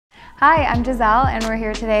Hi, I'm Giselle, and we're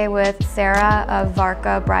here today with Sarah of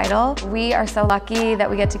Varca Bridal. We are so lucky that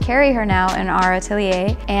we get to carry her now in our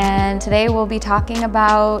atelier, and today we'll be talking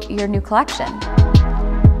about your new collection.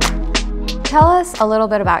 Tell us a little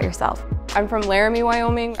bit about yourself. I'm from Laramie,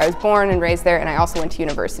 Wyoming. I was born and raised there, and I also went to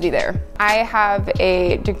university there. I have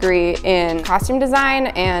a degree in costume design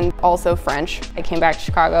and also French. I came back to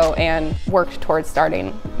Chicago and worked towards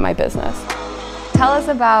starting my business. Tell us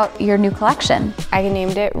about your new collection. I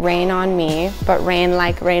named it Rain on Me, but rain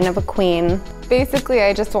like reign of a queen. Basically,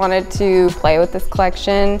 I just wanted to play with this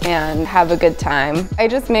collection and have a good time. I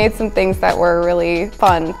just made some things that were really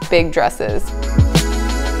fun, big dresses.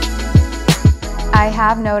 I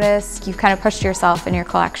have noticed you've kind of pushed yourself in your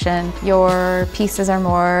collection. Your pieces are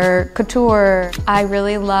more couture. I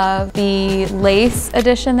really love the lace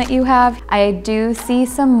edition that you have. I do see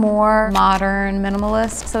some more modern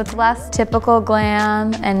minimalist, so it's less typical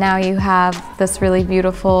glam, and now you have this really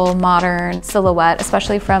beautiful modern silhouette,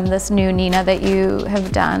 especially from this new Nina that you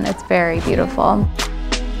have done. It's very beautiful.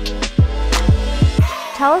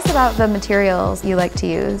 Tell us about the materials you like to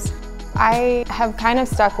use. I have kind of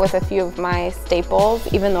stuck with a few of my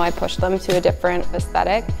staples, even though I pushed them to a different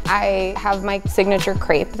aesthetic. I have my signature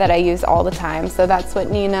crepe that I use all the time, so that's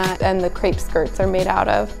what Nina and the crepe skirts are made out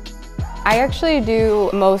of. I actually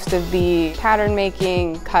do most of the pattern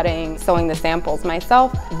making, cutting, sewing the samples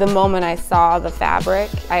myself. The moment I saw the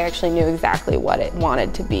fabric, I actually knew exactly what it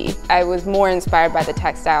wanted to be. I was more inspired by the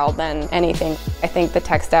textile than anything. I think the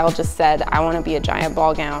textile just said, I want to be a giant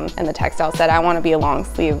ball gown, and the textile said, I want to be a long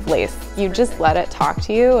sleeve lace. You just let it talk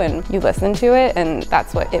to you and you listen to it, and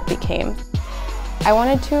that's what it became. I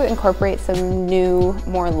wanted to incorporate some new,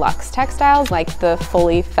 more luxe textiles, like the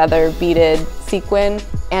fully feather beaded sequin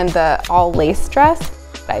and the all lace dress.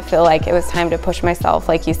 I feel like it was time to push myself,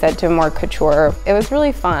 like you said, to more couture. It was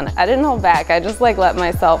really fun. I didn't hold back. I just let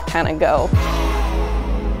myself kind of go.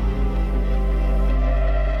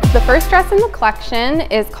 The first dress in the collection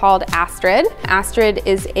is called Astrid. Astrid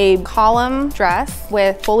is a column dress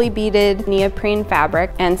with fully beaded neoprene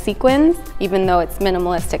fabric and sequins. Even though it's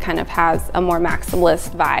minimalist, it kind of has a more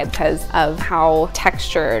maximalist vibe because of how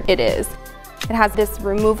textured it is. It has this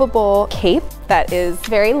removable cape that is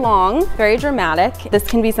very long, very dramatic. This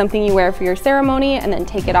can be something you wear for your ceremony and then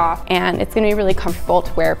take it off, and it's going to be really comfortable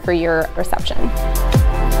to wear for your reception.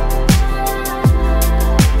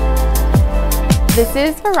 This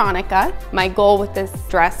is Veronica. My goal with this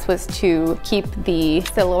dress was to keep the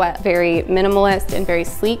silhouette very minimalist and very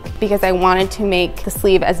sleek because I wanted to make the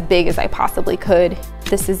sleeve as big as I possibly could.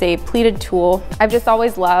 This is a pleated tulle. I've just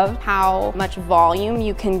always loved how much volume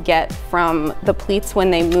you can get from the pleats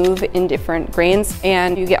when they move in different grains,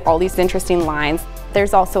 and you get all these interesting lines.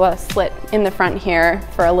 There's also a slit in the front here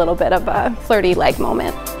for a little bit of a flirty leg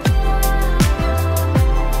moment.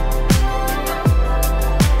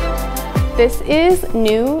 This is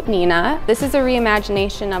new Nina. This is a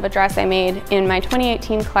reimagination of a dress I made in my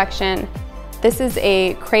 2018 collection. This is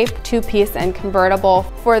a crepe two-piece and convertible.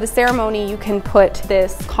 For the ceremony, you can put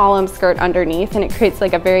this column skirt underneath, and it creates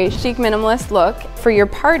like a very chic minimalist look. For your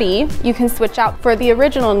party, you can switch out for the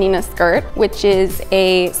original Nina skirt, which is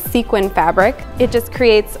a sequin fabric. It just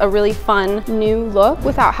creates a really fun new look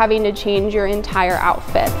without having to change your entire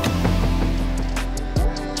outfit.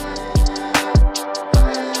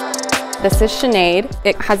 This is Sinead.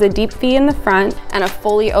 It has a deep V in the front and a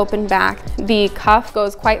fully open back. The cuff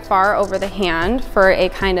goes quite far over the hand for a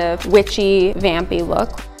kind of witchy, vampy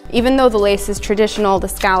look. Even though the lace is traditional, the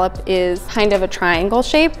scallop is kind of a triangle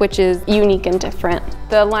shape, which is unique and different.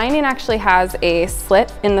 The lining actually has a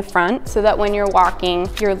slit in the front so that when you're walking,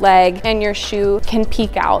 your leg and your shoe can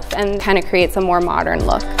peek out and kind of creates a more modern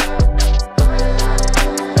look.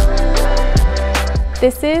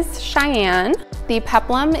 This is Cheyenne. The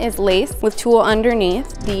peplum is lace with tulle underneath.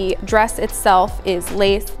 The dress itself is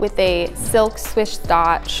lace with a silk swish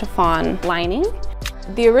dot chiffon lining.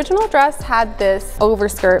 The original dress had this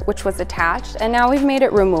overskirt which was attached, and now we've made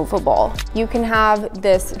it removable. You can have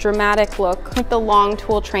this dramatic look with the long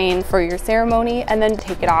tulle train for your ceremony and then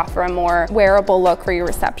take it off for a more wearable look for your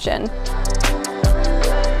reception.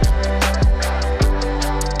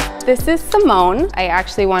 This is Simone. I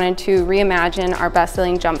actually wanted to reimagine our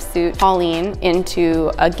best-selling jumpsuit, Pauline,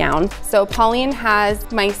 into a gown. So Pauline has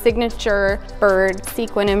my signature bird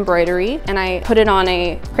sequin embroidery, and I put it on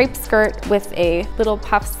a crepe skirt with a little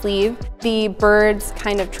puff sleeve. The birds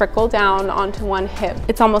kind of trickle down onto one hip.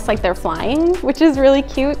 It's almost like they're flying, which is really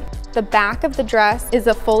cute. The back of the dress is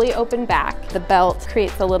a fully open back. The belt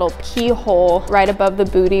creates a little keyhole right above the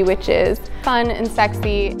booty, which is fun and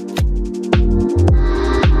sexy.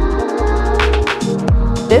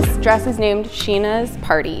 This dress is named Sheena's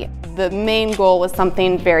Party. The main goal was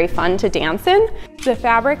something very fun to dance in. The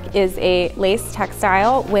fabric is a lace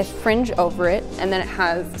textile with fringe over it, and then it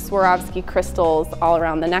has Swarovski crystals all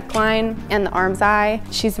around the neckline and the arm's eye.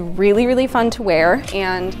 She's really, really fun to wear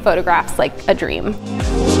and photographs like a dream.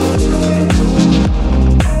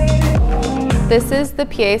 This is the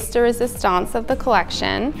pièce de résistance of the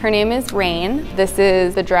collection. Her name is Rain. This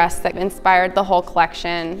is the dress that inspired the whole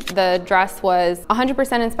collection. The dress was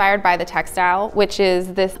 100% inspired by the textile, which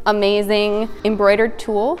is this amazing embroidered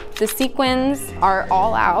tulle. The sequins are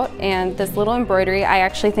all out, and this little embroidery I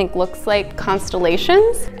actually think looks like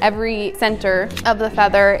constellations. Every center of the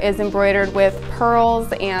feather is embroidered with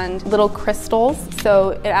pearls and little crystals,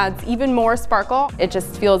 so it adds even more sparkle. It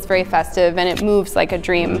just feels very festive and it moves like a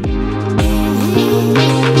dream.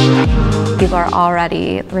 People are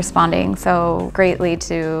already responding so greatly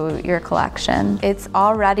to your collection. It's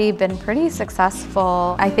already been pretty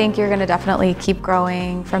successful. I think you're gonna definitely keep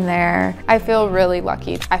growing from there. I feel really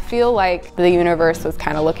lucky. I feel like the universe was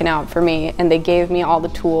kind of looking out for me, and they gave me all the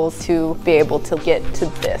tools to be able to get to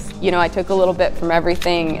this. You know, I took a little bit from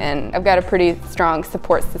everything, and I've got a pretty strong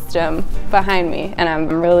support system behind me, and I'm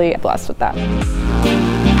really blessed with that.